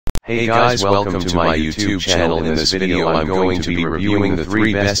Hey guys, welcome to my YouTube channel. In this video I'm going to be reviewing the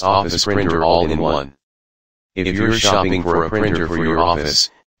 3 best office printer all-in-one. If you're shopping for a printer for your office,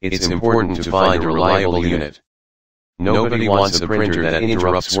 it's important to find a reliable unit. Nobody wants a printer that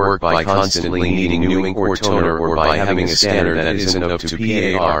interrupts work by constantly needing new ink or toner or by having a scanner that isn't up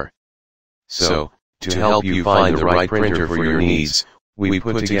to par. So, to help you find the right printer for your needs, we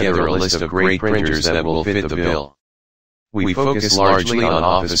put together a list of great printers that will fit the bill. We focus largely on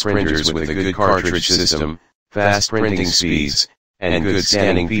office printers with a good cartridge system, fast printing speeds, and good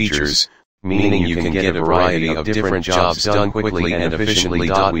scanning features, meaning you can get a variety of different jobs done quickly and efficiently.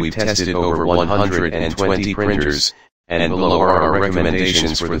 We've tested over 120 printers, and below are our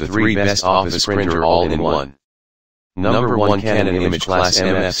recommendations for the 3 best office printer all-in-one. Number 1, Canon Image-Class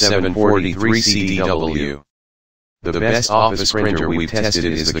MF743CDW. The best office printer we've tested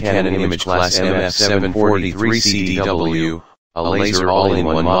is the Canon Image-Class MF743CDW, a laser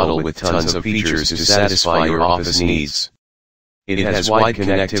all-in-one model with tons of features to satisfy your office needs. It has wide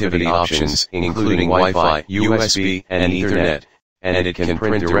connectivity options, including Wi-Fi, USB, and Ethernet, and it can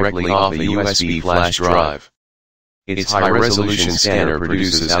print directly off a USB flash drive. Its high-resolution scanner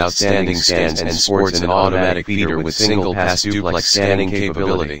produces outstanding scans and sports an automatic feeder with single-pass duplex scanning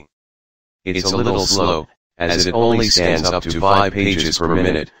capability. It's a little slow, as it only scans up to 5 pages per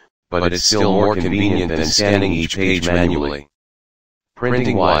minute, but it's still more convenient than scanning each page manually.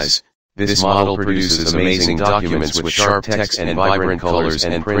 Printing-wise, this model produces amazing documents with sharp text and vibrant colors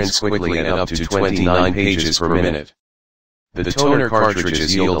and prints quickly at up to 29 pages per minute. The toner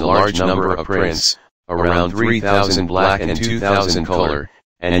cartridges yield a large number of prints, around 3,000 black and 2,000 color,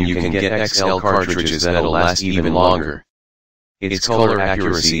 and you can get XL cartridges that'll last even longer. Its color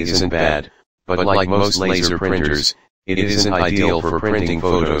accuracy isn't bad, but like most laser printers, it isn't ideal for printing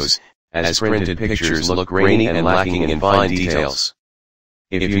photos, as printed pictures look grainy and lacking in fine details.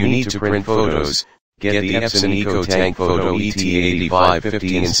 If you need to print photos, get the Epson EcoTank Photo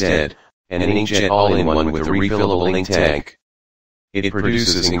ET8550 instead, an inkjet all-in-one with a refillable ink tank. It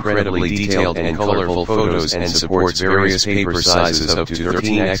produces incredibly detailed and colorful photos and supports various paper sizes up to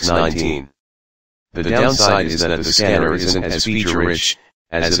 13x19. The downside is that the scanner isn't as feature-rich,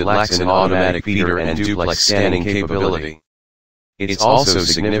 as it lacks an automatic feeder and duplex scanning capability. It's also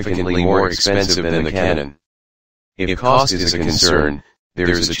significantly more expensive than the Canon. If cost is a concern,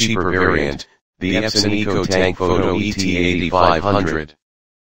 there's a cheaper variant, the Epson EcoTank Photo ET8500.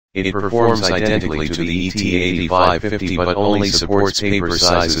 It performs identically to the ET8550 but only supports paper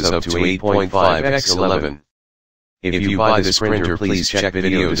sizes up to 8.5x11. If you buy this printer, please check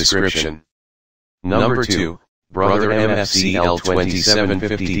video description. Number 2, Brother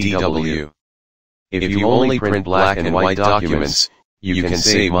MFCL2750DW. If you only print black and white documents, you can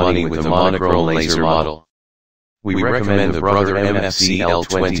save money with the monochrome laser model. We recommend the Brother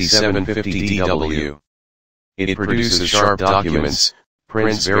MFCL2750DW. It produces sharp documents,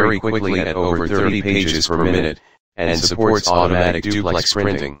 prints very quickly at over 30 pages per minute, and supports automatic duplex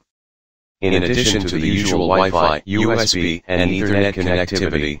printing. In addition to the usual Wi-Fi, USB, and Ethernet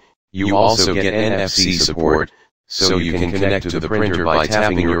connectivity, you also get NFC support, so you can connect to the printer by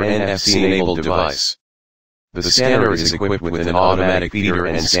tapping your NFC-enabled device. The scanner is equipped with an automatic feeder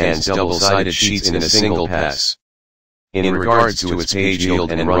and scans double-sided sheets in a single pass. In regards to its page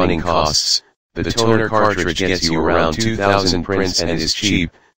yield and running costs, the toner cartridge gets you around 2,000 prints and is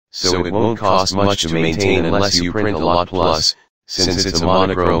cheap, so it won't cost much to maintain unless you print a lot. Plus, since it's a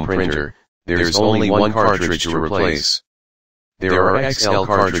monochrome printer, there's only one cartridge to replace. There are XL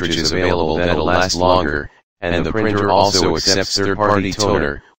cartridges available that'll last longer, and the printer also accepts third-party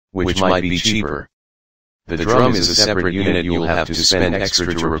toner, which might be cheaper. The drum is a separate unit you'll have to spend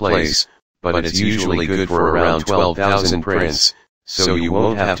extra to replace, but it's usually good for around 12,000 prints, so you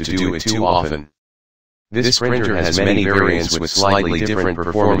won't have to do it too often. This printer has many variants with slightly different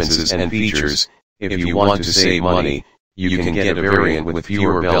performances and features. If you want to save money, you can get a variant with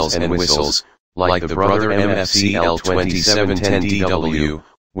fewer bells and whistles, like the Brother MFCL2710DW,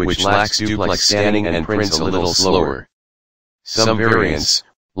 which lacks duplex scanning and prints a little slower. Some variants,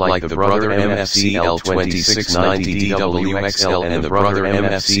 like the Brother MFCL2690DW-XL and the Brother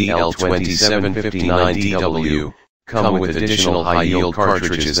MFCL2759DW, come with additional high-yield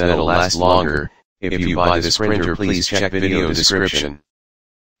cartridges that'll last longer. If you buy this printer, please check video description.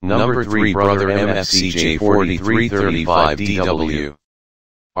 Number 3, Brother MFCJ4335DW.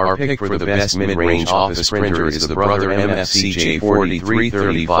 Our pick for the best mid-range office printer is the Brother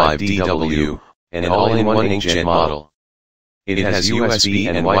MFCJ4335DW, an all-in-one inkjet model. It has USB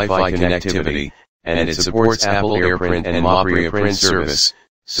and Wi-Fi connectivity, and it supports Apple AirPrint and Mopria print service,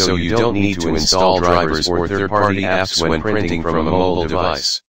 so you don't need to install drivers or third-party apps when printing from a mobile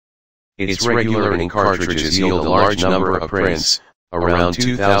device. Its regular ink cartridges yield a large number of prints, around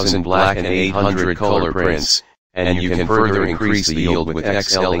 2,000 black and 800 color prints, and you can further increase the yield with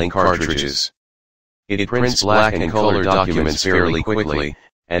XL ink cartridges. It prints black and color documents fairly quickly,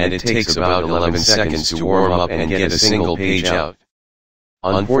 and it takes about 11 seconds to warm up and get a single page out.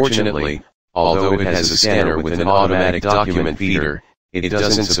 Unfortunately, although it has a scanner with an automatic document feeder, it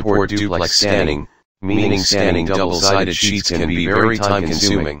doesn't support duplex scanning, meaning scanning double-sided sheets can be very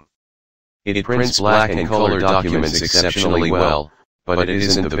time-consuming. It prints black and color documents exceptionally well, but it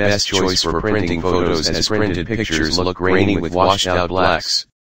isn't the best choice for printing photos as printed pictures look grainy with washed-out blacks.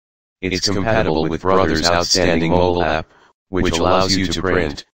 It's compatible with Brother's outstanding mobile app, which allows you to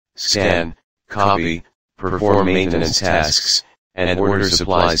print, scan, copy, perform maintenance tasks, and order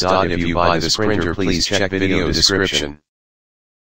supplies. If you buy this printer, please check video description.